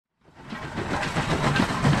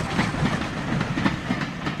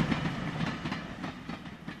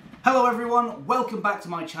Hello everyone, welcome back to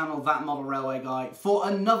my channel, That Model Railway Guy, for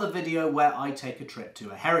another video where I take a trip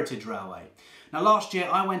to a heritage railway. Now last year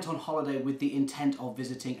I went on holiday with the intent of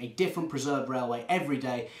visiting a different preserved railway every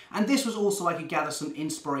day, and this was also I could gather some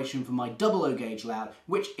inspiration for my 00 gauge layout,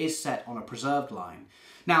 which is set on a preserved line.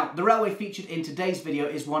 Now, the railway featured in today's video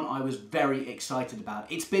is one I was very excited about.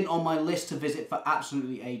 It's been on my list to visit for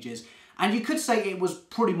absolutely ages, and you could say it was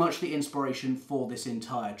pretty much the inspiration for this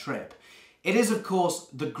entire trip. It is, of course,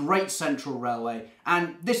 the Great Central Railway,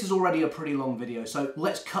 and this is already a pretty long video, so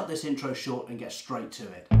let's cut this intro short and get straight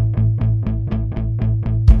to it.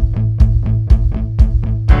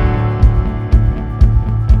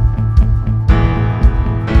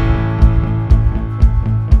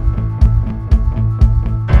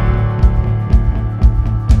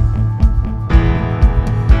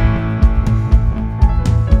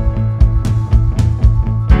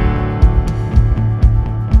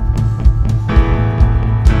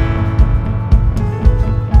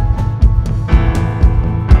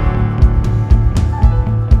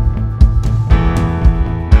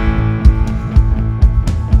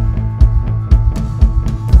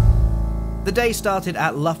 The day started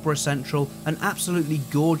at Loughborough Central, an absolutely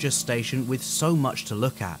gorgeous station with so much to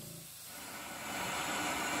look at.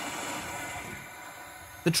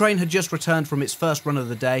 The train had just returned from its first run of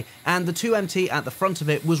the day, and the 2MT at the front of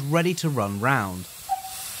it was ready to run round.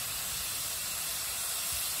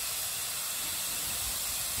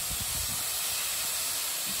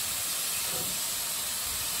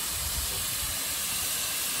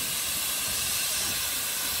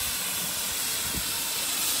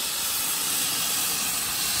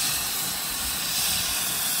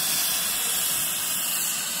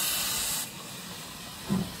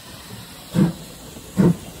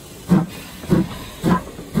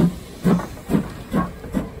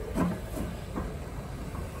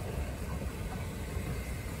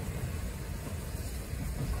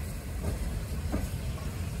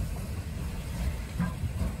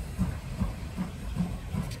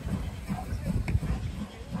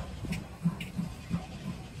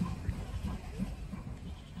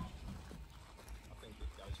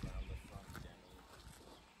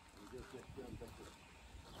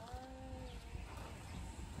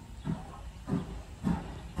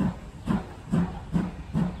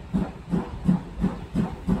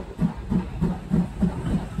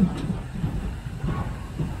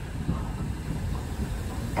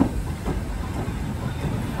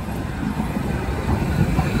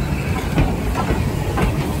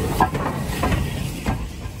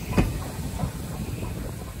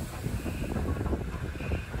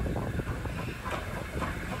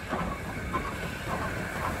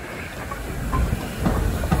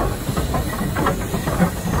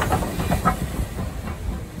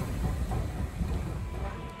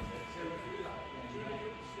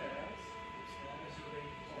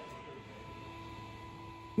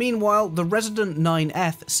 Meanwhile, the resident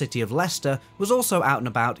 9F City of Leicester was also out and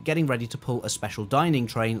about getting ready to pull a special dining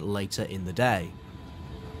train later in the day.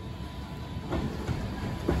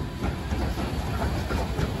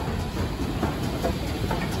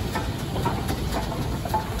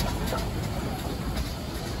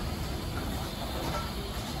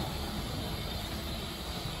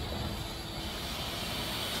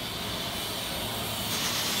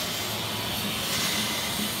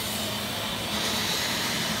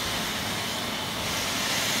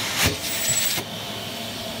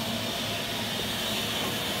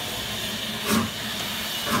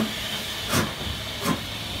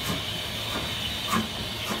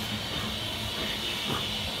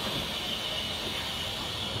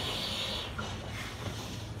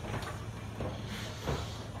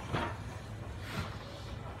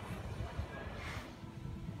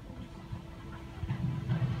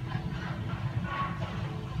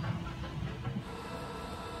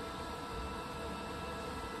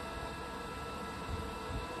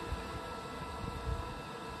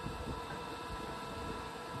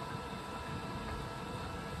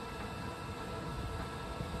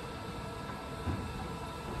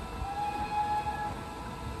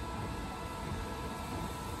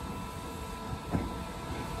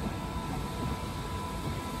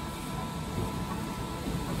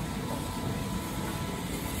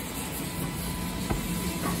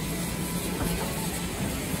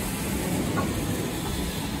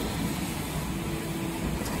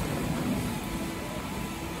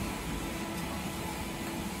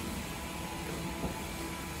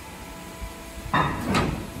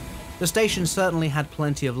 The station certainly had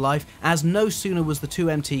plenty of life, as no sooner was the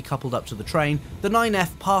 2MT coupled up to the train, the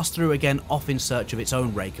 9F passed through again off in search of its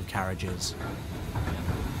own rake of carriages.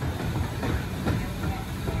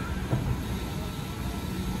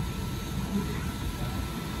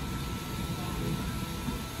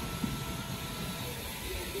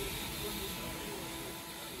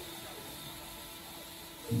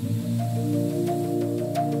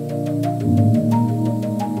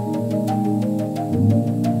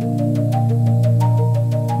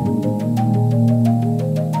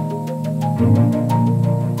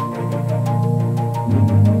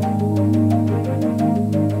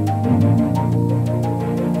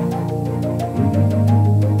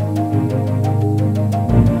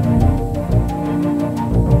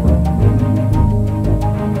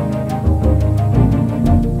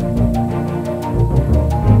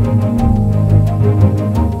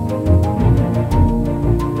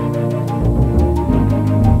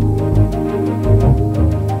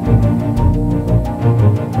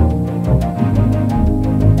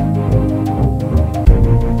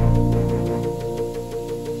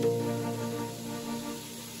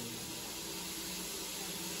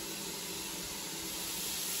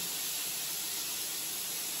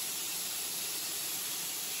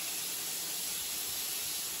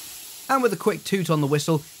 And with a quick toot on the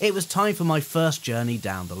whistle, it was time for my first journey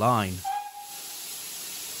down the line.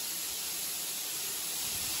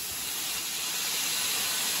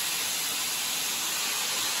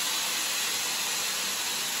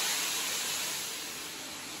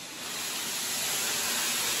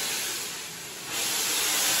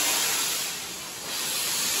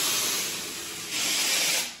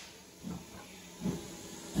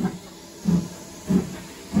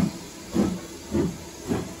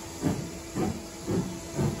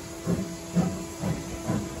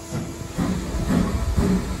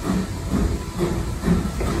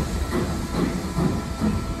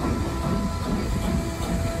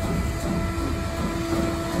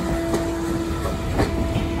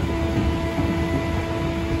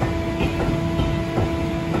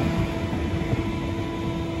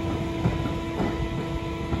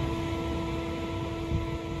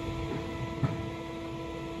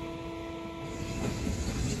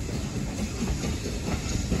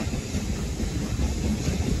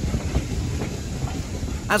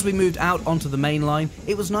 As we moved out onto the main line,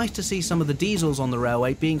 it was nice to see some of the diesels on the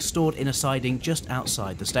railway being stored in a siding just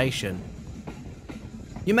outside the station.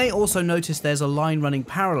 You may also notice there's a line running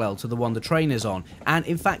parallel to the one the train is on, and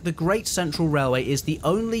in fact the Great Central Railway is the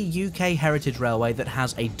only UK heritage railway that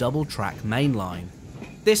has a double-track main line.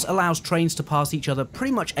 This allows trains to pass each other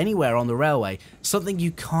pretty much anywhere on the railway, something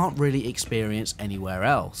you can't really experience anywhere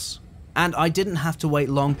else. And I didn't have to wait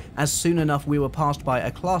long, as soon enough we were passed by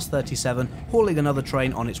a Class 37 hauling another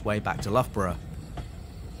train on its way back to Loughborough.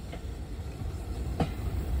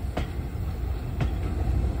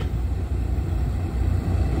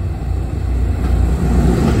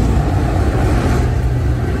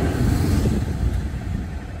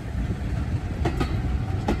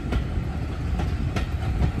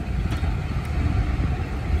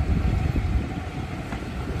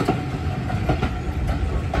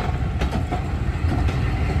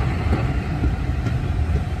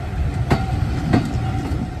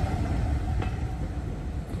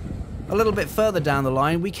 A little bit further down the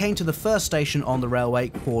line, we came to the first station on the railway,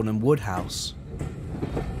 Cornham Woodhouse.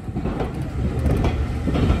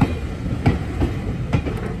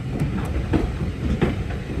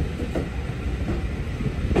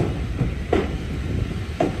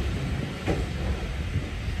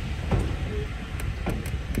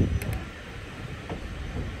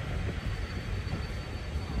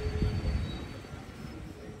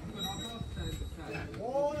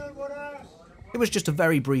 It was just a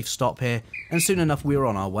very brief stop here, and soon enough we were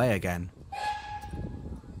on our way again.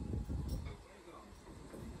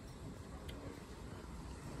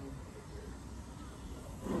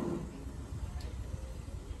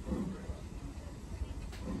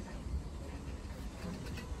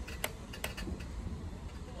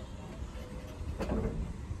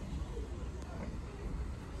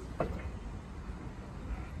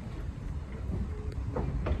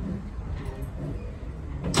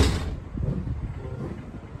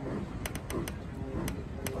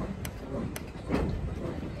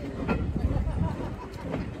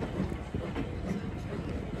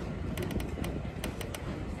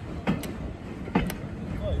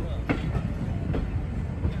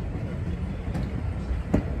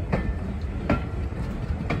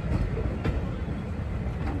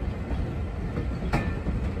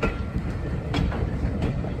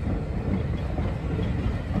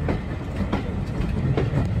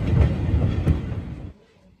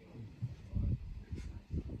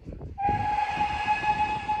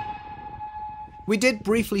 We did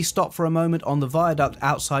briefly stop for a moment on the viaduct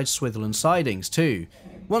outside Switherland Sidings too.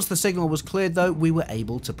 Once the signal was cleared though, we were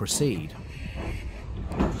able to proceed.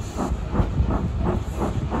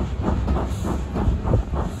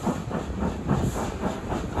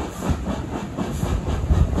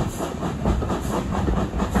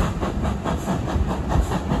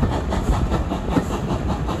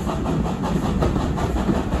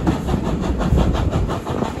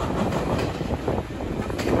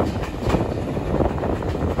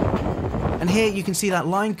 And here you can see that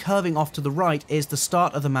line curving off to the right is the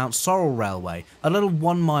start of the Mount Sorrel Railway, a little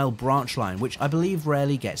 1 mile branch line which I believe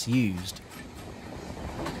rarely gets used.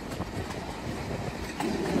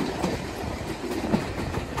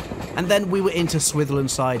 And then we were into Switherland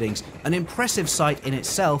Sidings, an impressive site in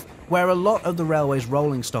itself where a lot of the railway's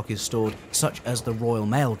rolling stock is stored, such as the Royal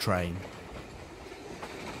Mail train.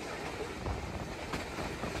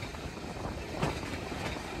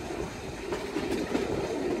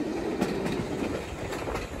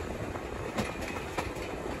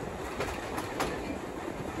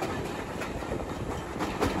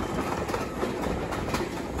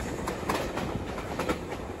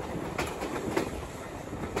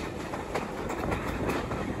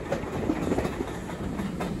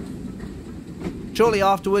 Shortly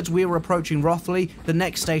afterwards, we were approaching Rothley, the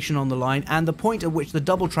next station on the line, and the point at which the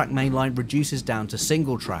double-track main line reduces down to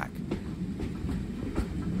single-track.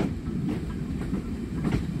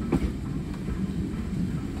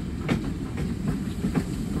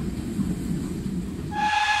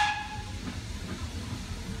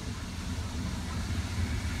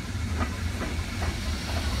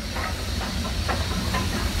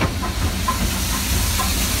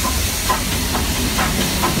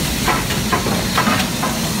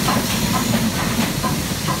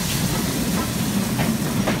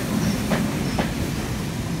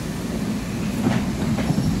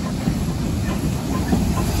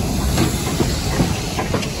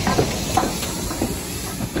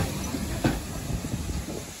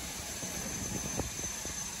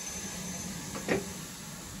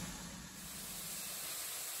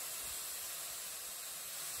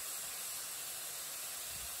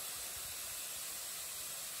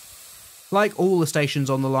 Like all the stations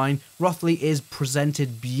on the line, Rothley is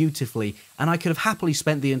presented beautifully, and I could have happily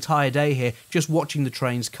spent the entire day here just watching the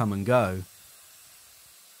trains come and go.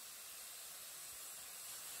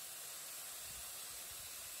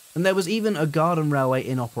 And there was even a garden railway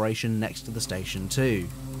in operation next to the station too.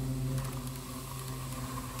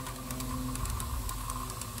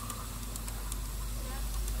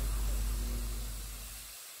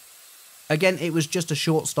 Again, it was just a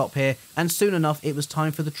short stop here, and soon enough it was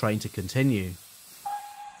time for the train to continue.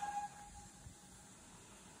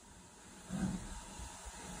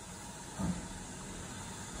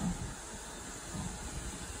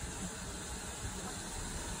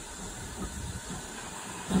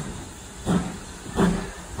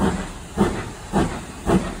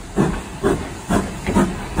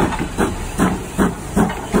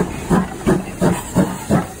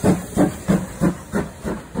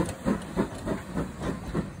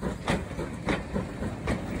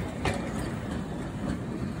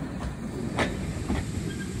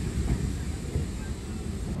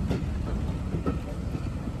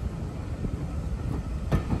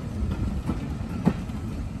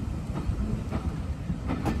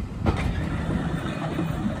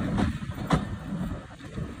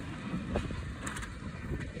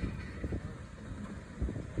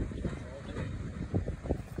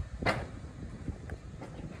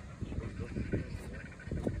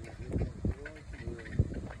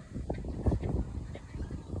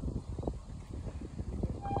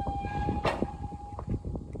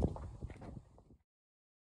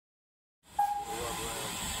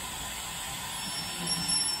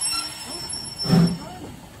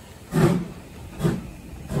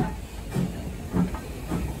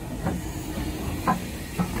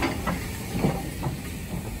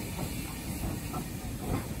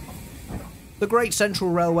 The Great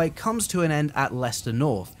Central Railway comes to an end at Leicester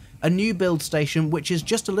North, a new build station which is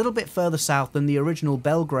just a little bit further south than the original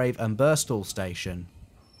Belgrave and Birstall station.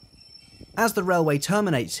 As the railway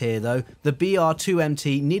terminates here though, the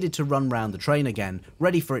BR2MT needed to run round the train again,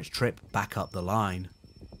 ready for its trip back up the line.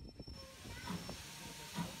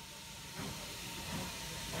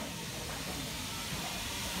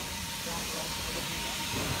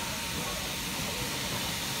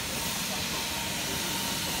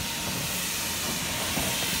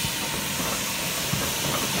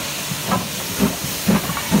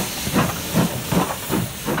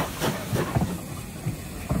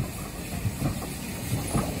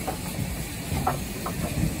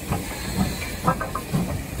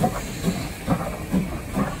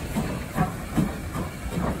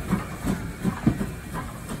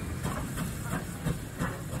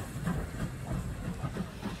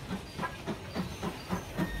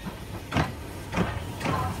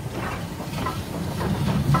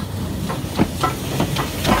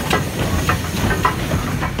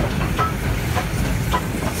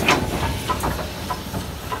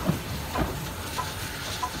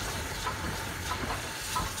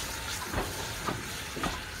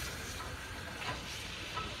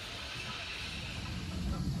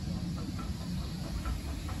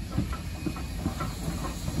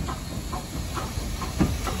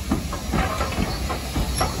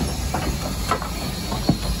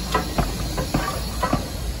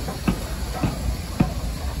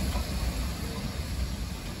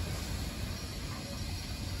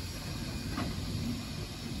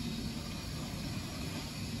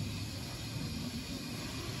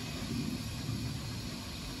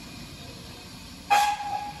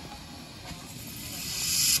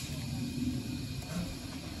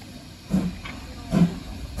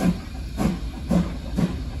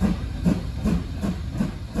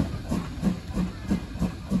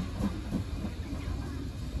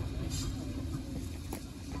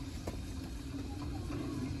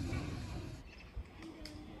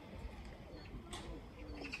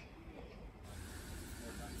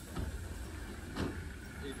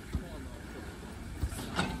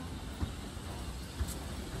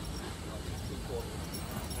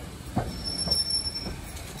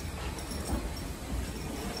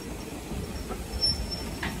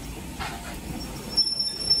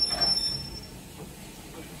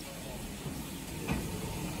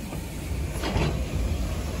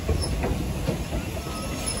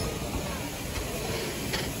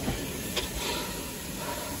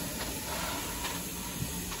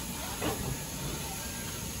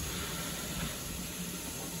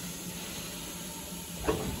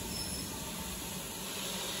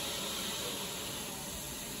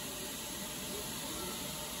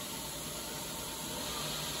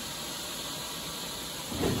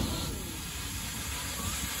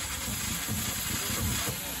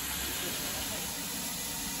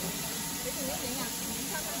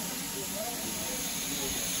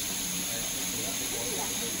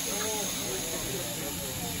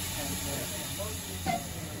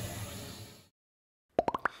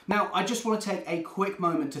 Now, I just want to take a quick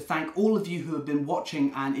moment to thank all of you who have been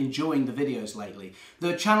watching and enjoying the videos lately.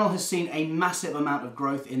 The channel has seen a massive amount of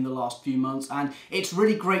growth in the last few months, and it's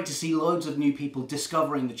really great to see loads of new people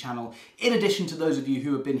discovering the channel, in addition to those of you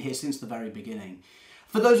who have been here since the very beginning.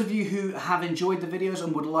 For those of you who have enjoyed the videos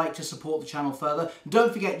and would like to support the channel further,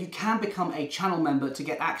 don't forget you can become a channel member to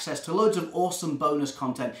get access to loads of awesome bonus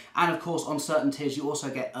content, and of course on certain tiers you also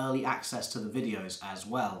get early access to the videos as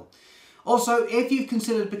well. Also, if you've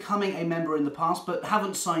considered becoming a member in the past but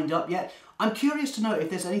haven't signed up yet, I'm curious to know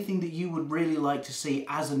if there's anything that you would really like to see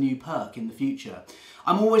as a new perk in the future.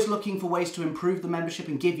 I'm always looking for ways to improve the membership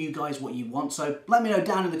and give you guys what you want, so let me know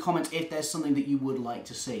down in the comments if there's something that you would like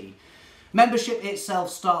to see. Membership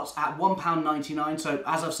itself starts at £1.99, so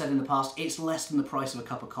as I've said in the past, it's less than the price of a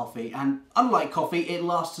cup of coffee, and unlike coffee, it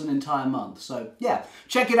lasts an entire month. So yeah,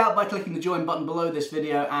 check it out by clicking the join button below this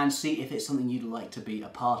video and see if it's something you'd like to be a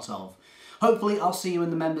part of. Hopefully I'll see you in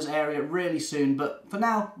the members area really soon, but for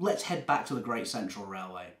now, let's head back to the Great Central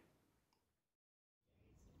Railway.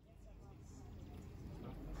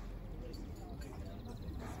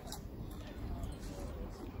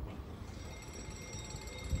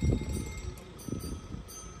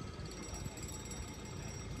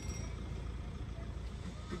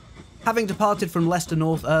 Having departed from Leicester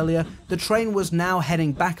North earlier, the train was now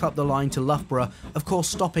heading back up the line to Loughborough, of course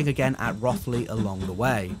stopping again at Rothley along the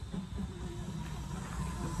way.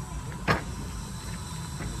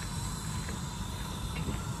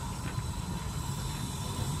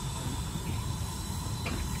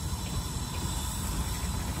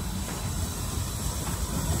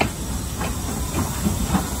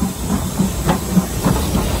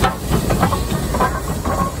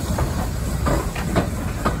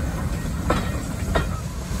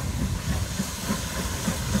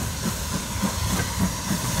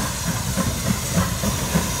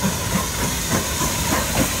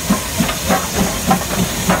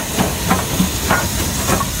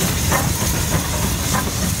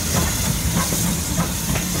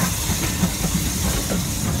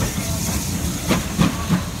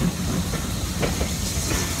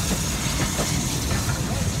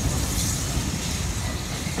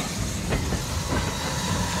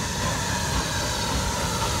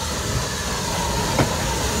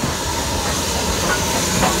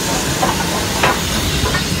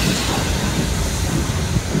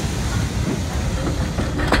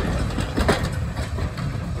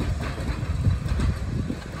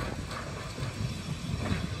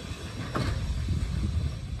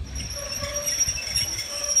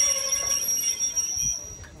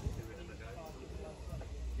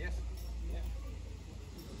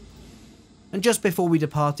 And just before we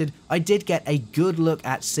departed, I did get a good look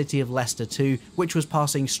at City of Leicester 2, which was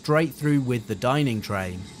passing straight through with the dining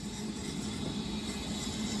train.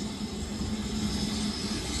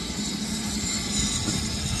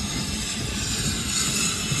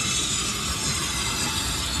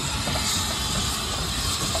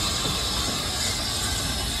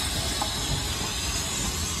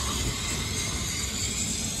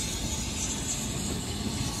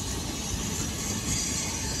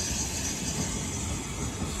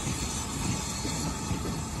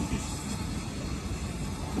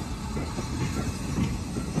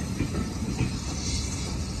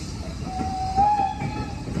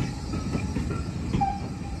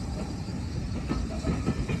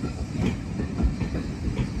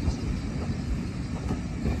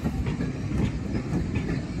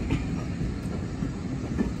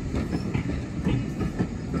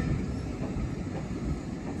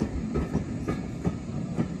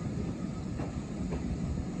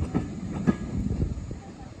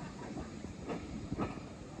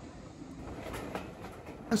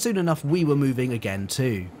 And soon enough we were moving again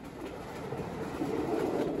too.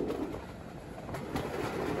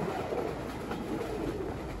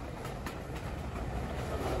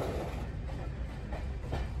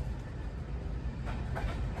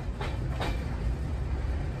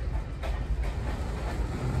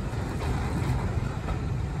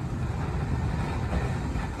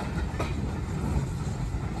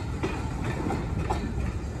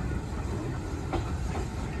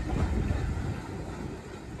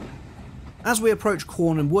 As we approach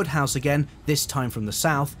Quorn and Woodhouse again, this time from the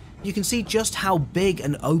south, you can see just how big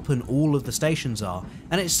and open all of the stations are,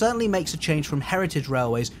 and it certainly makes a change from heritage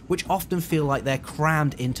railways which often feel like they're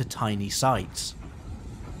crammed into tiny sites.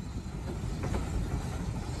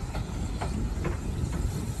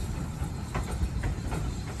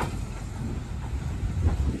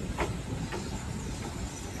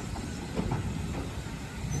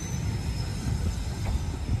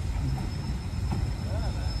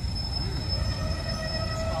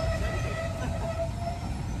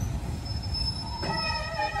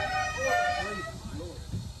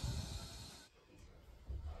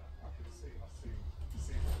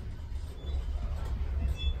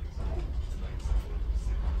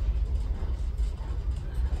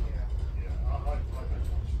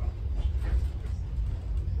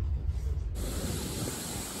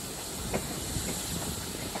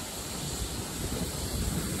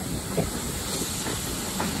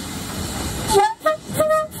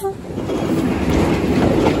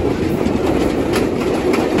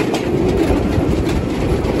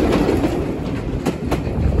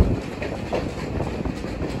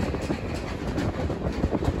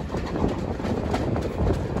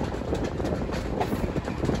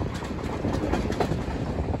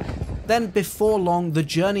 Then before long the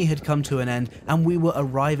journey had come to an end and we were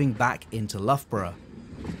arriving back into Loughborough.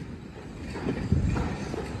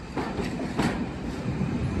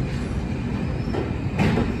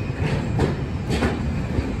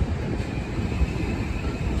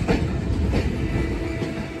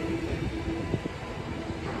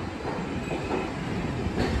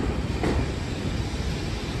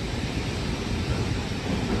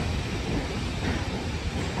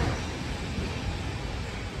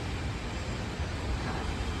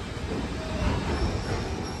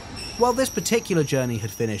 While this particular journey had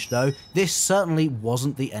finished though, this certainly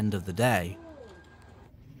wasn't the end of the day.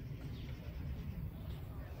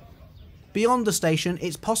 Beyond the station,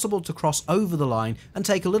 it's possible to cross over the line and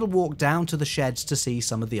take a little walk down to the sheds to see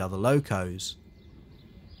some of the other locos.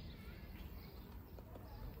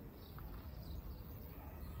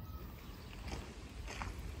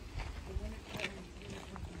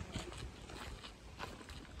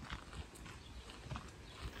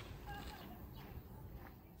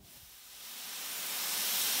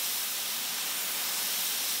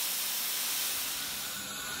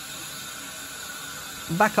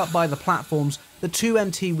 Back up by the platforms, the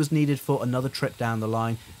 2MT was needed for another trip down the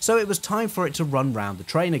line, so it was time for it to run round the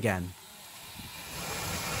train again.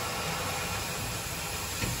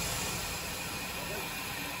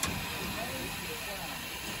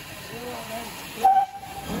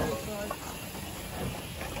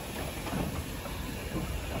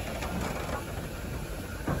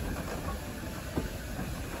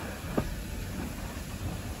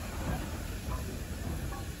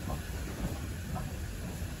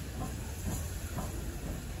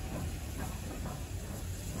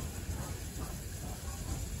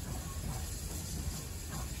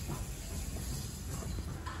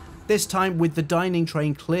 This time, with the dining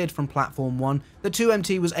train cleared from platform 1, the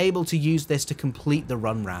 2MT was able to use this to complete the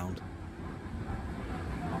run round.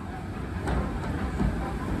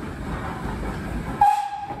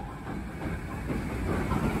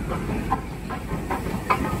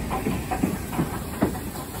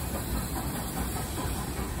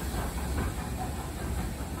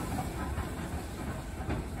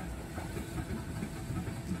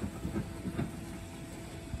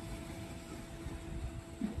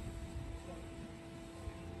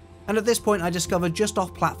 And at this point I discovered just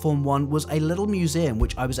off platform 1 was a little museum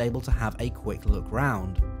which I was able to have a quick look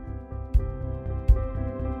round.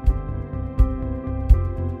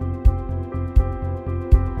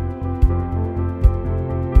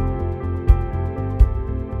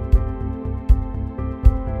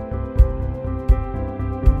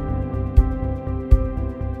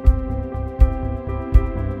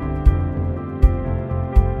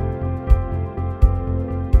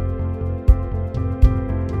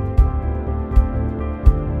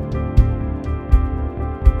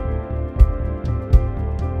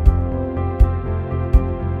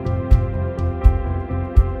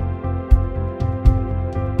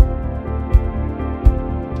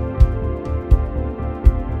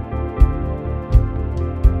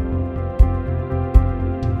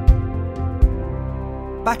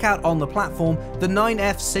 Back out on the platform, the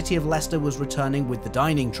 9F City of Leicester was returning with the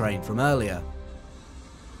dining train from earlier.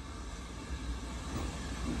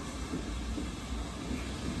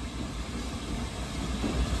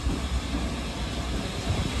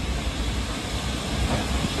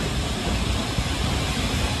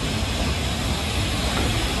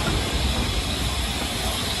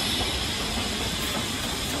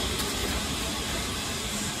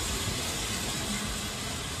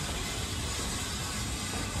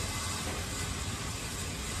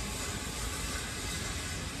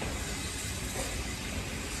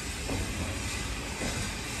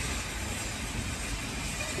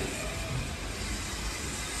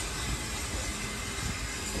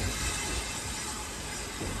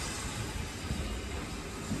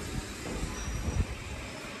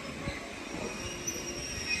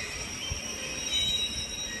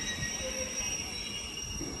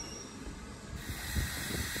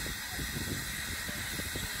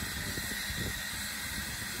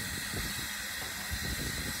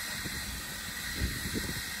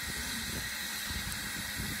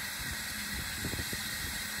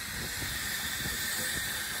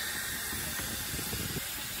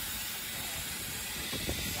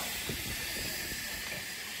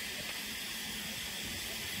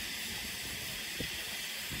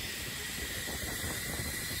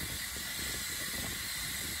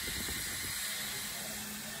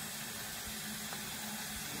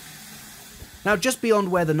 Now just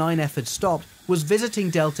beyond where the 9F had stopped was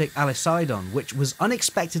visiting Deltic Alisidon, which was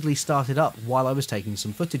unexpectedly started up while I was taking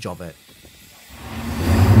some footage of it.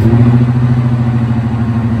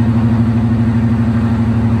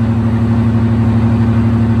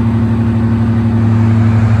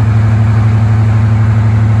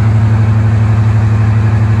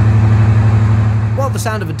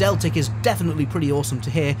 sound of a Deltic is definitely pretty awesome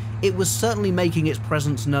to hear, it was certainly making its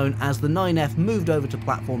presence known as the 9F moved over to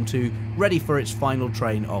platform 2, ready for its final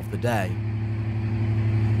train of the day.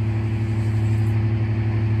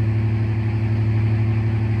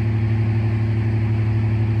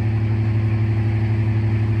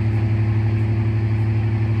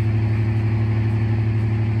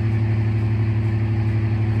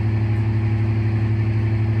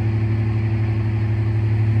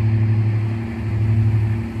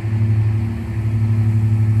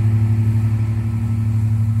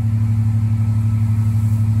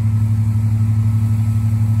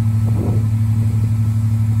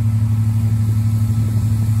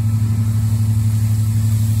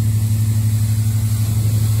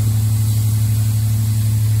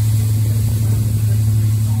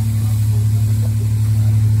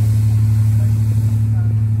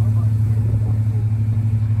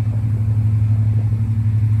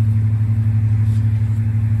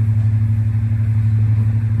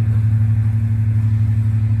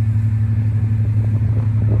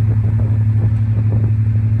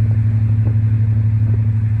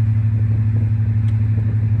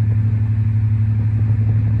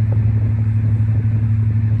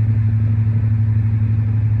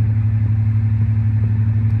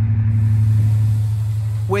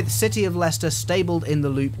 With City of Leicester stabled in the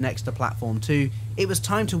loop next to platform 2, it was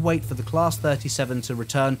time to wait for the Class 37 to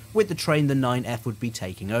return with the train the 9F would be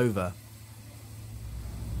taking over.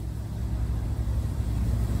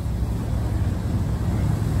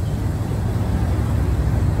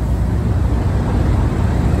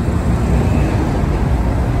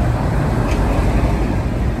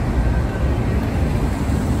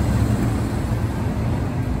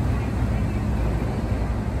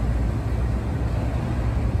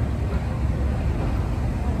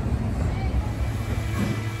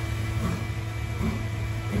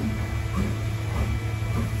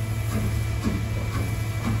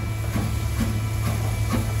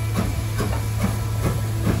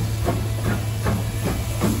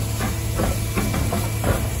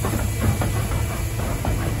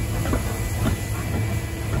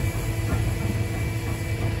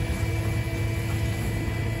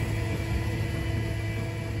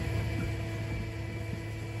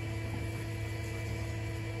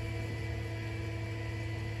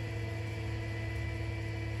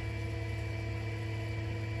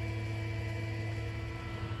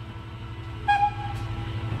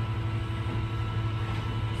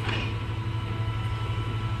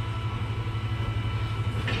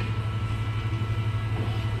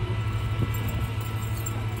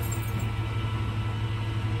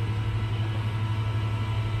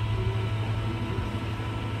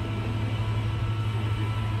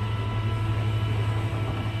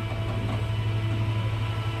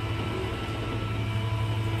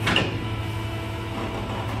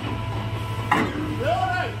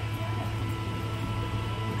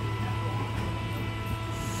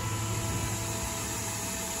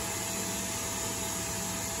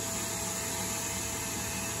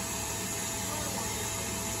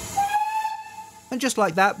 And just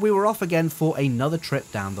like that, we were off again for another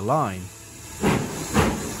trip down the line.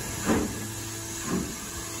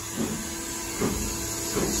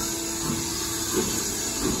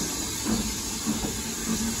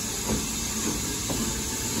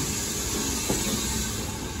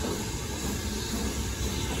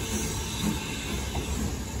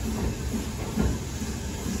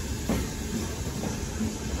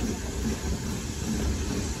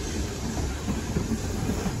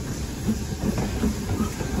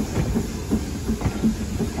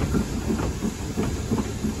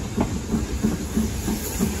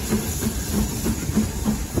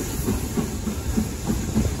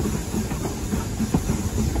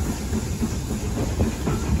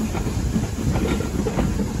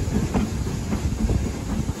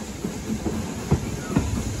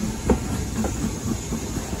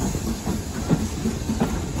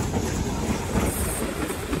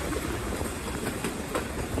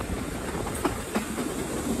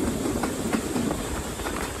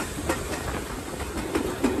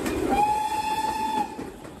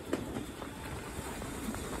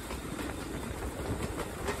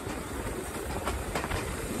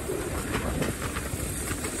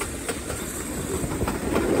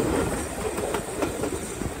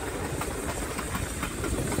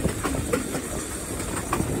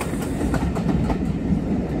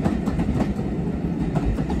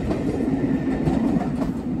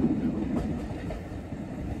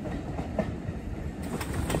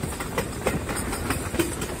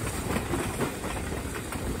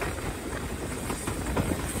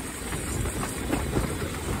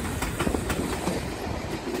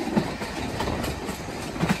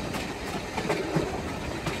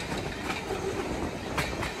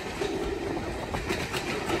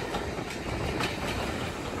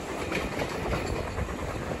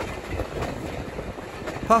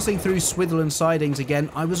 Passing through Switherland sidings again,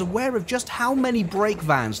 I was aware of just how many brake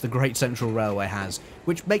vans the Great Central Railway has,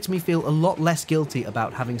 which makes me feel a lot less guilty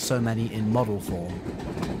about having so many in model form.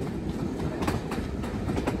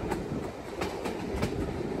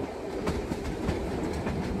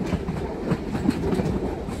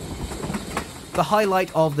 The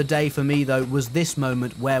highlight of the day for me though was this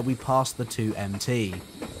moment where we passed the 2MT.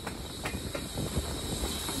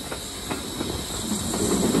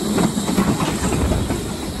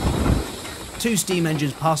 Two steam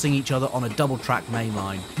engines passing each other on a double-track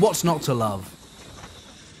mainline. What's not to love?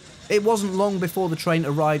 It wasn't long before the train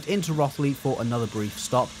arrived into Rothley for another brief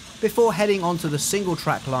stop, before heading onto the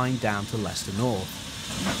single-track line down to Leicester North.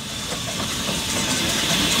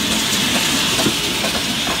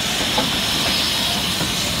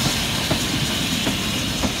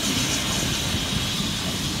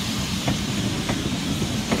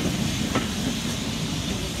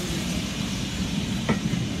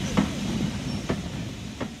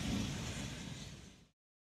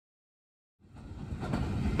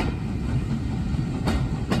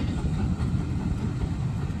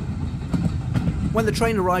 When the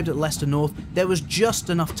train arrived at Leicester North, there was just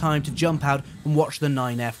enough time to jump out and watch the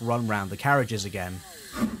 9F run round the carriages again.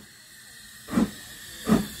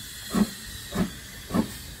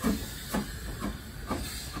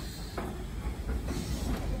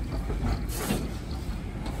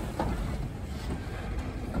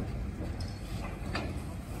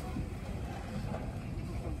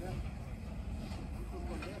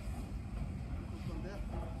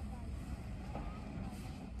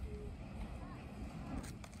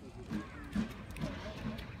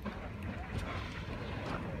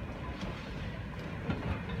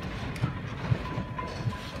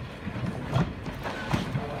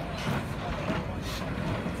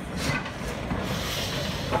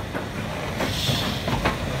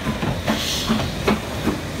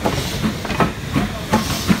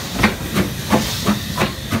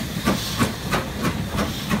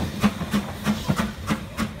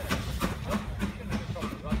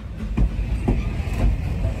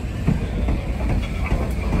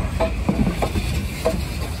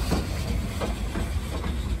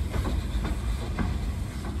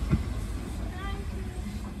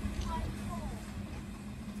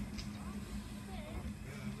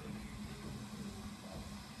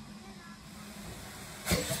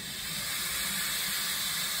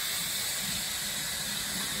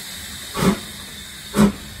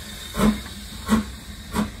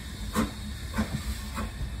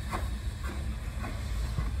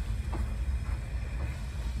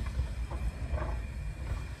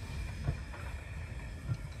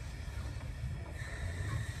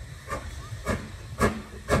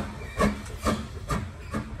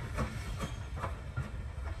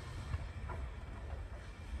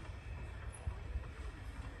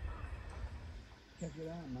 Check it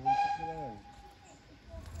out, man. Check it out.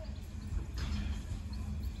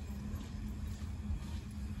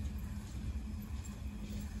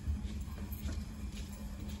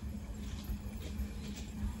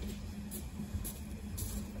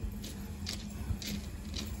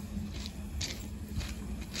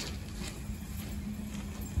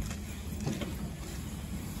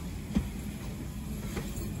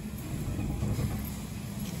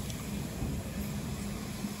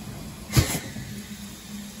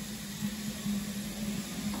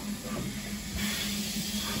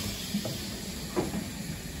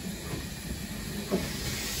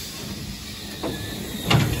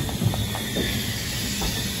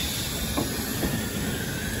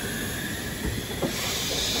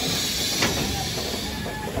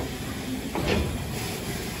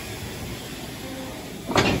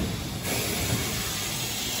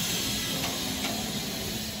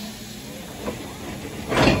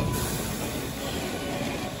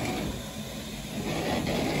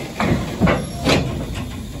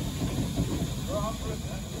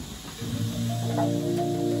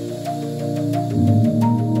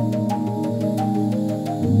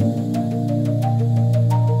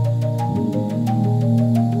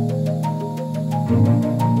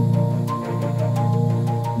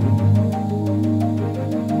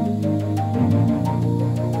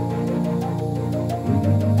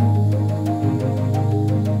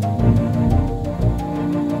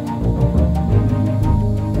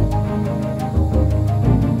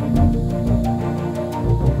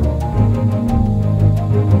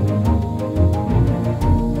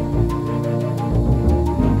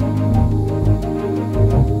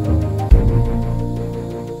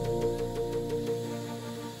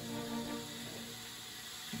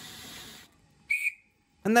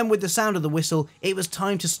 And then with the sound of the whistle, it was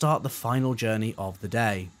time to start the final journey of the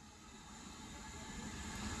day.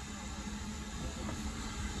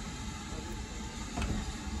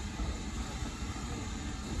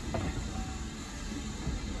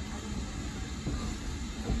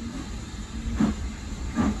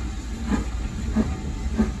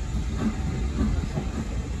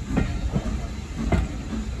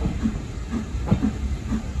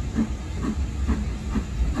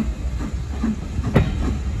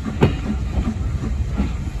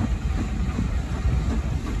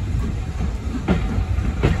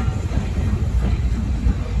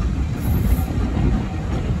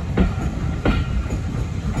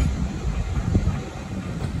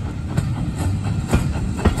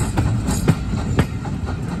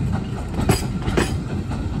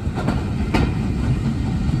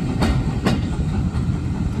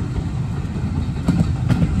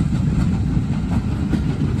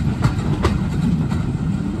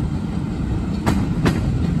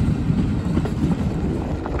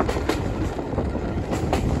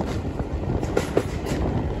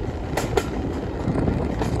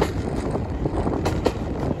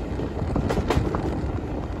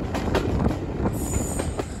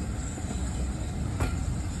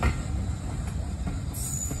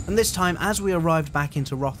 And this time, as we arrived back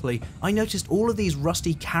into Rothley, I noticed all of these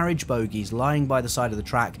rusty carriage bogies lying by the side of the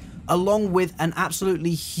track, along with an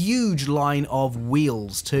absolutely huge line of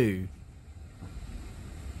wheels too.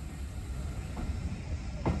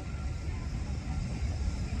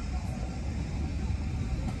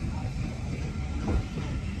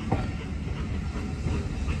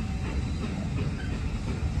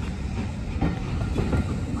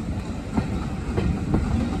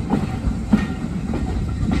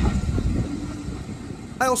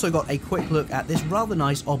 I also got a quick look at this rather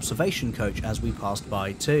nice observation coach as we passed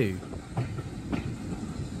by too.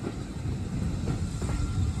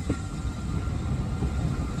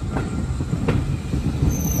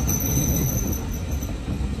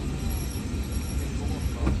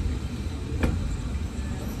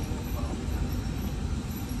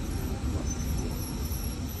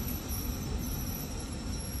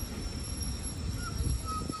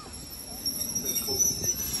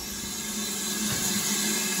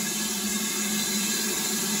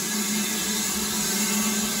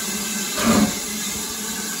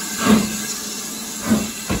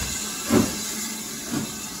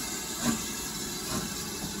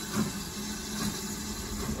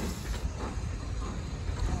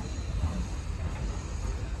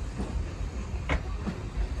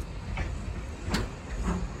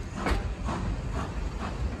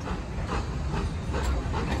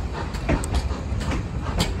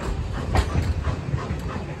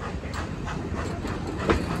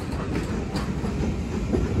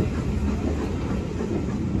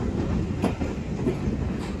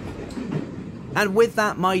 And with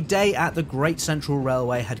that, my day at the Great Central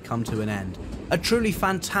Railway had come to an end. A truly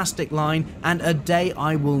fantastic line and a day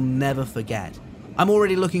I will never forget. I'm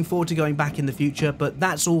already looking forward to going back in the future, but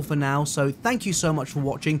that's all for now, so thank you so much for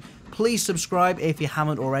watching. Please subscribe if you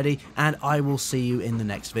haven't already, and I will see you in the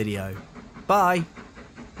next video. Bye!